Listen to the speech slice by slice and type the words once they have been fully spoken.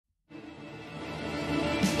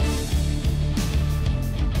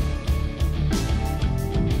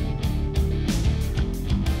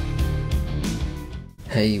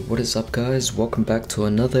Hey, what is up guys? Welcome back to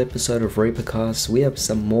another episode of ReaperCast. We have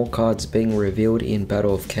some more cards being revealed in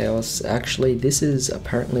Battle of Chaos. Actually, this is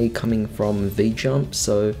apparently coming from V-Jump,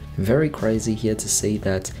 so very crazy here to see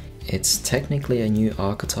that it's technically a new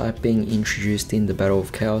archetype being introduced in the Battle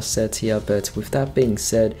of Chaos set here, but with that being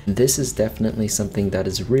said, this is definitely something that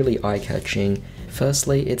is really eye-catching.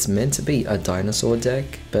 Firstly, it's meant to be a dinosaur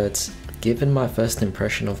deck, but given my first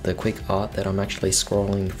impression of the quick art that I'm actually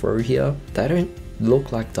scrolling through here, they don't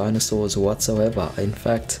look like dinosaurs whatsoever. In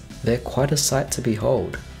fact, they're quite a sight to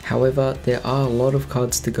behold. However, there are a lot of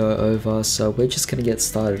cards to go over, so we're just gonna get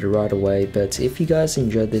started right away. But if you guys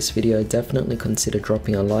enjoyed this video, definitely consider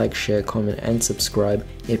dropping a like, share, comment and subscribe.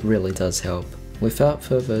 It really does help. Without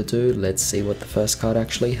further ado, let's see what the first card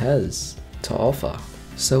actually has to offer.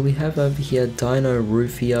 So we have over here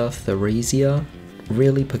Dinoruffia Theresia.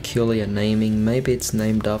 Really peculiar naming, maybe it's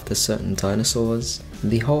named after certain dinosaurs.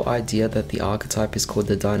 The whole idea that the archetype is called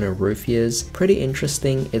the Dinoruffia is pretty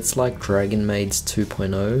interesting. It's like Dragonmaids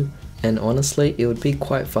 2.0, and honestly it would be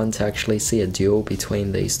quite fun to actually see a duel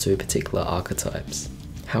between these two particular archetypes.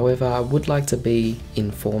 However, I would like to be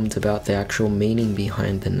informed about the actual meaning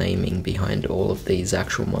behind the naming behind all of these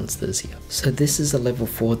actual monsters here. So this is a level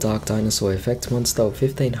 4 Dark Dinosaur effect monster of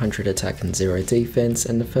 1500 attack and 0 defense,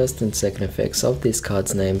 and the first and second effects of this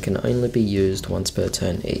card's name can only be used once per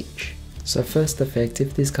turn each. So first effect,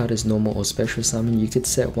 if this card is normal or special summon, you could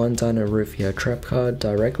set one Dinoruffia trap card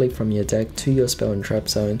directly from your deck to your spell and trap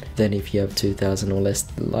zone. Then if you have 2000 or less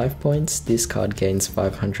life points, this card gains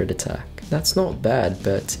 500 attack. That's not bad,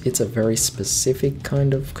 but it's a very specific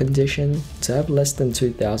kind of condition. To have less than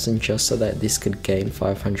 2000 just so that this could gain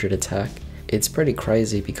 500 attack, it's pretty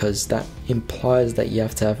crazy because that implies that you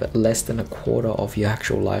have to have less than a quarter of your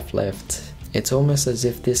actual life left. It's almost as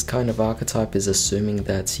if this kind of archetype is assuming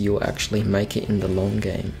that you'll actually make it in the long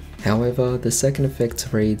game. However, the second effect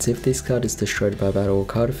reads, if this card is destroyed by battle or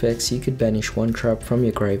card effects, you could banish one trap from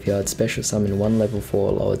your graveyard, special summon one level 4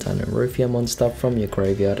 or lower Dinoruffia monster from your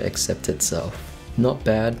graveyard except itself. Not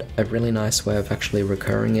bad, a really nice way of actually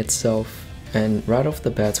recurring itself. And right off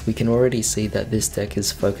the bat, we can already see that this deck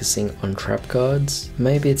is focusing on trap cards.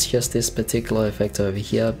 Maybe it's just this particular effect over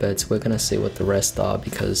here, but we're gonna see what the rest are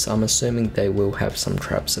because I'm assuming they will have some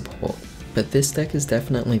trap support. But this deck is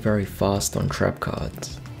definitely very fast on trap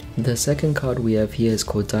cards. The second card we have here is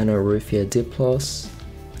called Dinoruffia Diplos,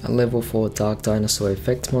 a level 4 Dark Dinosaur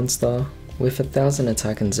effect monster with 1000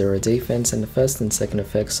 attack and 0 defense, and the first and second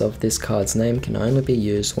effects of this card's name can only be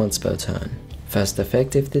used once per turn. First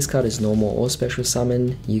effect, if this card is normal or special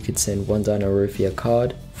summon, you could send one Dinoruffia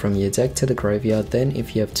card from your deck to the graveyard, then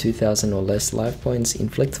if you have 2000 or less life points,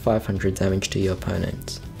 inflict 500 damage to your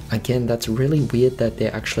opponent. Again, that's really weird that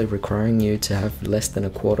they're actually requiring you to have less than a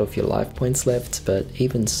quarter of your life points left, but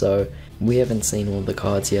even so, we haven't seen all the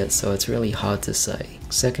cards yet, so it's really hard to say.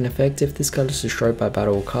 Second effect, if this card is destroyed by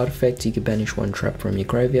battle or card effect, you can banish one trap from your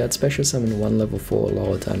graveyard, special summon one level 4 or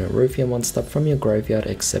lower Dinoruffia monster from your graveyard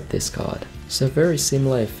except this card. So very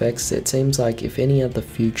similar effects. It seems like if any other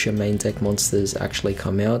future main deck monsters actually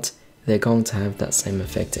come out, they're going to have that same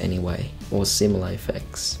effect anyway, or similar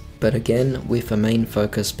effects. But again, with a main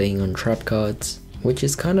focus being on trap cards, which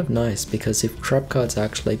is kind of nice because if trap cards are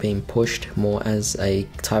actually being pushed more as a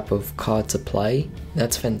type of card to play,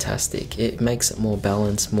 that's fantastic. It makes it more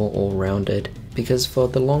balanced, more all-rounded, because for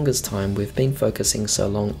the longest time we've been focusing so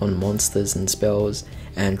long on monsters and spells,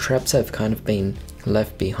 and traps have kind of been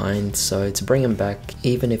left behind, so to bring them back,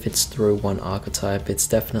 even if it's through one archetype, it's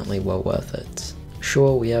definitely well worth it.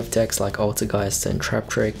 Sure, we have decks like Altergeist and Trap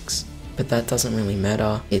Tricks, but that doesn't really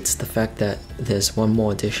matter. It's the fact that there's one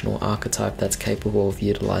more additional archetype that's capable of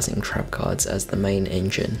utilizing trap cards as the main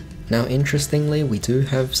engine. Now interestingly, we do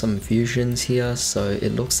have some fusions here, so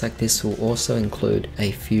it looks like this will also include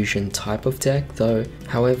a fusion type of deck though.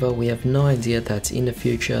 However, we have no idea that in the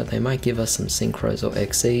future they might give us some synchros or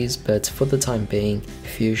XEs, but for the time being,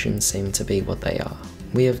 fusions seem to be what they are.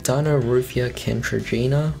 We have Dinoruffia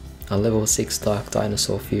Kentragina, a level 6 Dark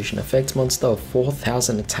Dinosaur Fusion effect monster of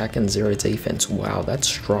 4000 attack and 0 defense. Wow, that's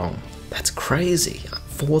strong. That's crazy.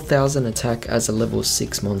 4000 attack as a level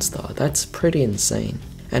 6 monster. That's pretty insane.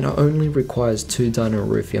 And it only requires 2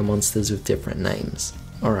 Dinoruffia monsters with different names.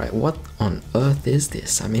 Alright, what on earth is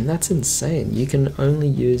this? I mean, that's insane. You can only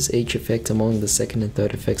use each effect among the second and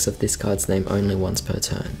third effects of this card's name only once per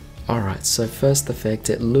turn. Alright, so first effect,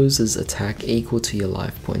 it loses attack equal to your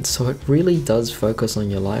life points, so it really does focus on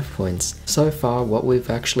your life points. So far, what we've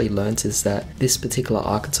actually learnt is that this particular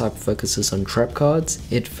archetype focuses on trap cards,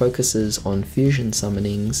 it focuses on fusion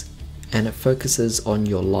summonings, and it focuses on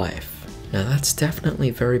your life. Now that's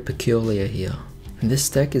definitely very peculiar here. This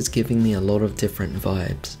deck is giving me a lot of different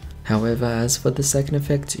vibes. However, as for the second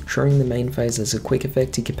effect, during the main phase as a quick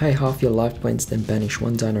effect, you can pay half your life points, then banish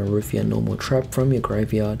one Dinoruffia normal trap from your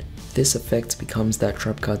graveyard. This effect becomes that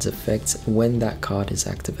trap card's effect when that card is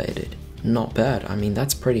activated. Not bad, I mean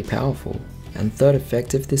that's pretty powerful. And third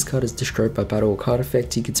effect, if this card is destroyed by battle or card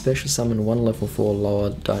effect, you can special summon one level 4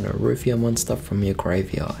 lower Dinoruffia monster from your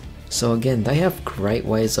graveyard. So again, they have great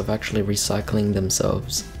ways of actually recycling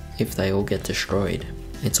themselves if they all get destroyed.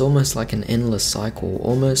 It's almost like an endless cycle,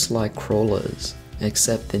 almost like crawlers,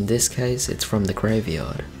 except in this case it's from the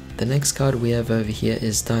graveyard. The next card we have over here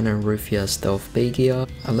is Dinoruffia Stealth Begia,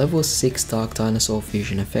 a level 6 Dark Dinosaur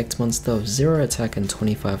Fusion effect monster of 0 attack and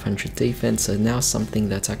 2500 defense, so now something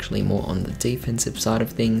that's actually more on the defensive side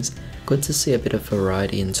of things. Good to see a bit of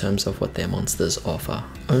variety in terms of what their monsters offer.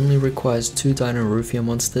 Only requires 2 Dinoruffia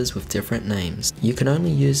monsters with different names. You can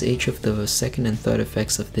only use each of the second and third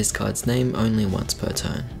effects of this card's name only once per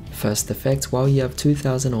turn. First effect, while you have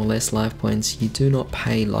 2000 or less life points, you do not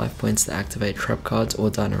pay life points to activate trap cards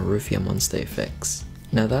or Dinoruffia monster effects.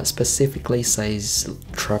 Now that specifically says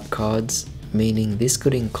trap cards, meaning this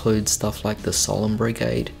could include stuff like the Solemn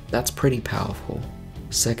Brigade. That's pretty powerful.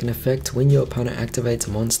 Second effect, when your opponent activates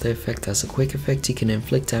a monster effect as a quick effect, you can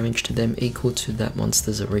inflict damage to them equal to that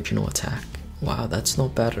monster's original attack. Wow, that's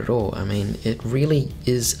not bad at all. I mean, it really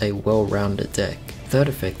is a well-rounded deck. Third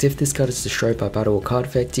effect, if this card is destroyed by battle or card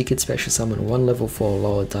effect, you could special summon one level 4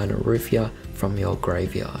 lower Dinoruffia from your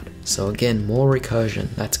graveyard. So again, more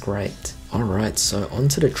recursion, that's great. Alright, so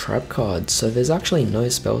onto the trap cards. So there's actually no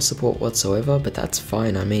spell support whatsoever, but that's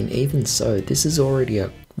fine. I mean, even so, this is already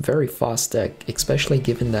a very fast deck, especially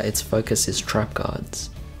given that its focus is trap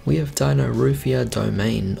cards. We have Dinoruffia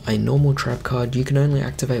Domain, a normal trap card. You can only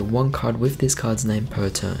activate one card with this card's name per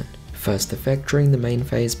turn. First effect, during the main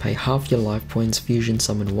phase, pay half your life points, fusion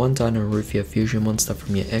summon one Dinoruffia fusion monster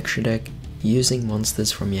from your extra deck, using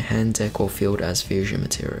monsters from your hand, deck or field as fusion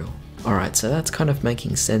material. Alright, so that's kind of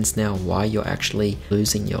making sense now why you're actually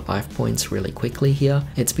losing your life points really quickly here.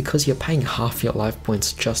 It's because you're paying half your life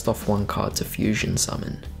points just off one card to fusion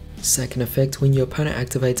summon. Second effect, when your opponent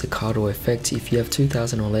activates a card or effect, if you have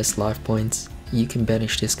 2000 or less life points, you can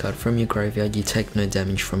banish this card from your graveyard. You take no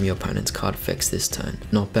damage from your opponent's card effects this turn.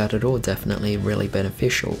 Not bad at all, definitely really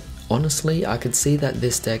beneficial. Honestly, I could see that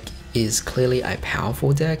this deck is clearly a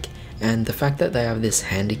powerful deck, and the fact that they have this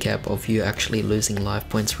handicap of you actually losing life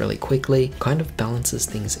points really quickly kind of balances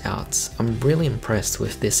things out. I'm really impressed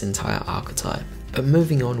with this entire archetype. But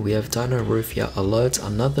moving on, we have Dinoruffia Alert,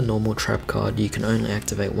 another normal trap card. You can only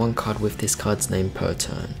activate one card with this card's name per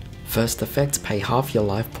turn. First effect, pay half your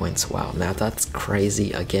life points. Wow, now that's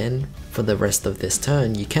crazy again. For the rest of this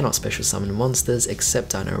turn, you cannot special summon monsters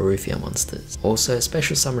except Dinoruffia monsters. Also,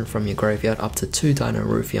 special summon from your graveyard up to 2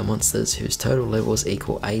 Dinoruffia monsters whose total levels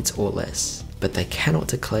equal 8 or less, but they cannot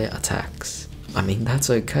declare attacks. I mean, that's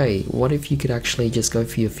okay. What if you could actually just go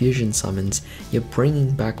for your fusion summons? You're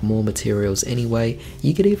bringing back more materials anyway.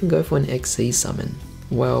 You could even go for an XC summon.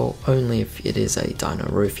 Well, only if it is a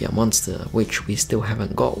Dinoruffia monster, which we still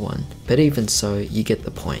haven't got one. But even so, you get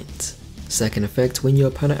the point. Second effect, when your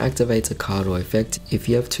opponent activates a card or effect, if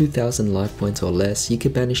you have 2000 life points or less, you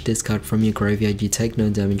can banish this card from your graveyard. You take no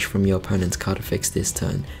damage from your opponent's card effects this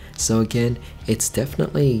turn. So again, it's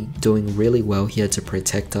definitely doing really well here to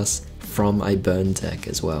protect us from a burn deck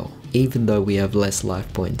as well. Even though we have less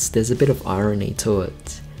life points, there's a bit of irony to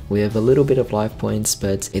it. We have a little bit of life points,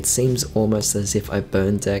 but it seems almost as if a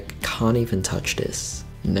burn deck can't even touch this.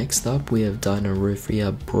 Next up, we have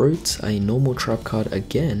Dinoruffia Brute, a normal trap card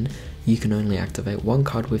again. You can only activate one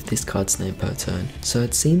card with this card's name per turn. So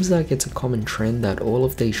it seems like it's a common trend that all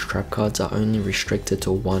of these trap cards are only restricted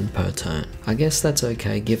to one per turn. I guess that's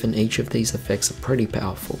okay given each of these effects are pretty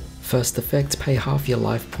powerful. First effect, pay half your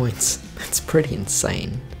life points. That's pretty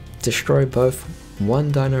insane. Destroy both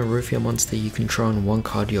one Dinoruffia monster you control and one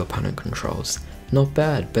card your opponent controls. Not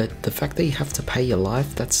bad, but the fact that you have to pay your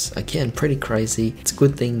life, that's again pretty crazy. It's a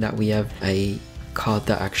good thing that we have a card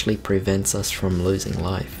that actually prevents us from losing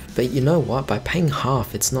life. But you know what, by paying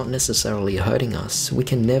half, it's not necessarily hurting us. We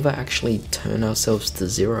can never actually turn ourselves to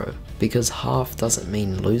 0, because half doesn't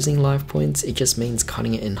mean losing life points, it just means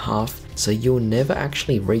cutting it in half. So you'll never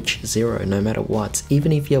actually reach 0 no matter what.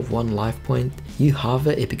 Even if you have 1 life point, you halve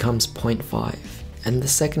it, it becomes 0.5. And the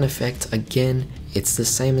second effect, again, it's the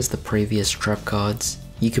same as the previous trap cards.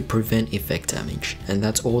 You could prevent effect damage, and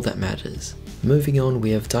that's all that matters. Moving on,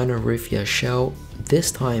 we have Dinoruffia Shell.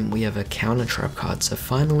 This time we have a counter trap card, so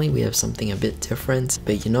finally we have something a bit different.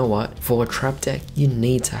 But you know what, for a trap deck, you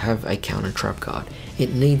need to have a counter trap card.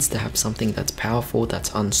 It needs to have something that's powerful,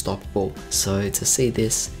 that's unstoppable. So to see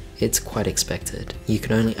this, it's quite expected. You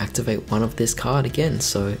can only activate one of this card again,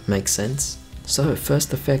 so it makes sense. So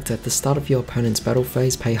first effect, at the start of your opponent's battle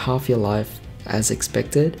phase, pay half your life. As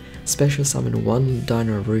expected, special summon 1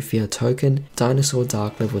 Dinoruffia token, Dinosaur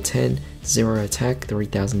Dark level 10, 0 attack,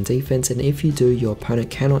 3000 defense, and if you do, your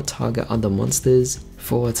opponent cannot target other monsters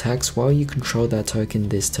for attacks while you control that token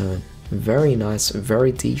this turn. Very nice,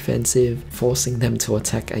 very defensive, forcing them to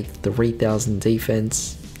attack a 3000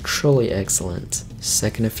 defense. Truly excellent.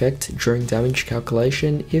 Second effect, during damage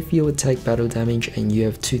calculation, if you would take battle damage and you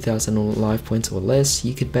have 2000 life points or less,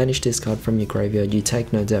 you could banish this card from your graveyard. You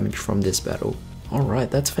take no damage from this battle.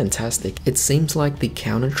 Alright, that's fantastic. It seems like the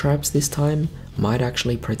counter traps this time might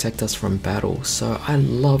actually protect us from battle, so I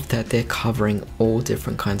love that they're covering all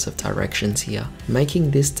different kinds of directions here,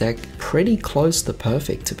 making this deck pretty close to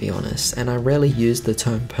perfect, to be honest, and I rarely use the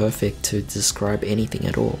term perfect to describe anything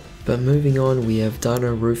at all. But moving on, we have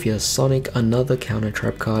Dinoruffia Sonic, another counter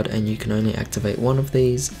trap card, and you can only activate one of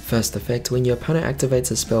these. First effect, when your opponent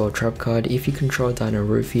activates a spell or trap card, if you control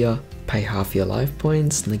Dinoruffia, pay half your life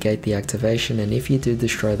points, negate the activation, and if you do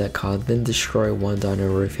destroy that card, then destroy 1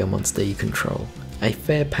 Dinoruffia monster you control. A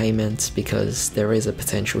fair payment, because there is a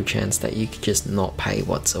potential chance that you could just not pay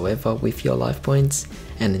whatsoever with your life points,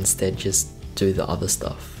 and instead just do the other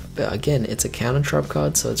stuff. But again, it's a counter trap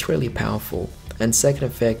card, so it's really powerful. And second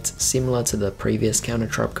effect, similar to the previous counter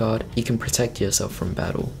trap card, you can protect yourself from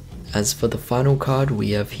battle. As for the final card,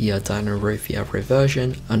 we have here Dinoruffia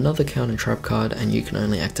Reversion, another counter trap card, and you can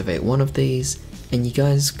only activate one of these. And you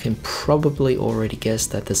guys can probably already guess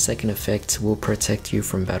that the second effect will protect you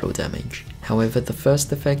from battle damage. However, the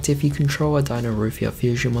first effect, if you control a Dinoruffia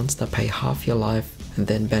fusion monster, pay half your life, and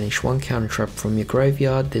then banish 1 counter trap from your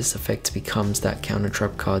graveyard, this effect becomes that counter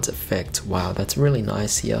trap card's effect. Wow, that's really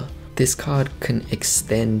nice here. This card can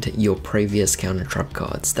extend your previous counter trap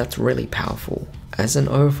cards. That's really powerful. As an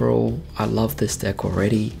overall, I love this deck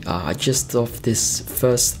already. Just off this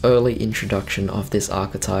first early introduction of this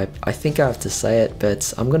archetype, I think I have to say it,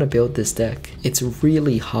 but I'm gonna build this deck. It's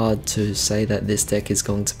really hard to say that this deck is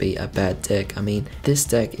going to be a bad deck. I mean, this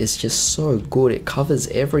deck is just so good, it covers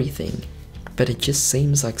everything. But it just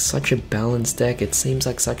seems like such a balanced deck, it seems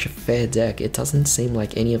like such a fair deck. It doesn't seem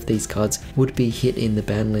like any of these cards would be hit in the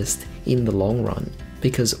ban list in the long run,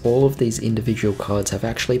 because all of these individual cards have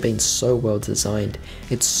actually been so well designed,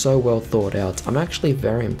 it's so well thought out. I'm actually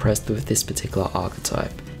very impressed with this particular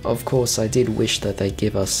archetype. Of course, I did wish that they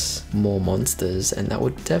give us more monsters, and that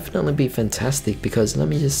would definitely be fantastic, because let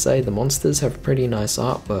me just say, the monsters have pretty nice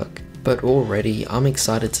artwork. But already, I'm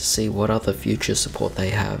excited to see what other future support they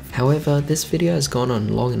have. However, this video has gone on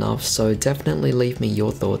long enough, so definitely leave me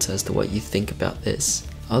your thoughts as to what you think about this.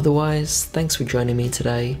 Otherwise, thanks for joining me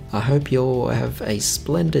today. I hope you all have a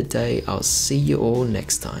splendid day. I'll see you all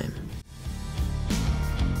next time.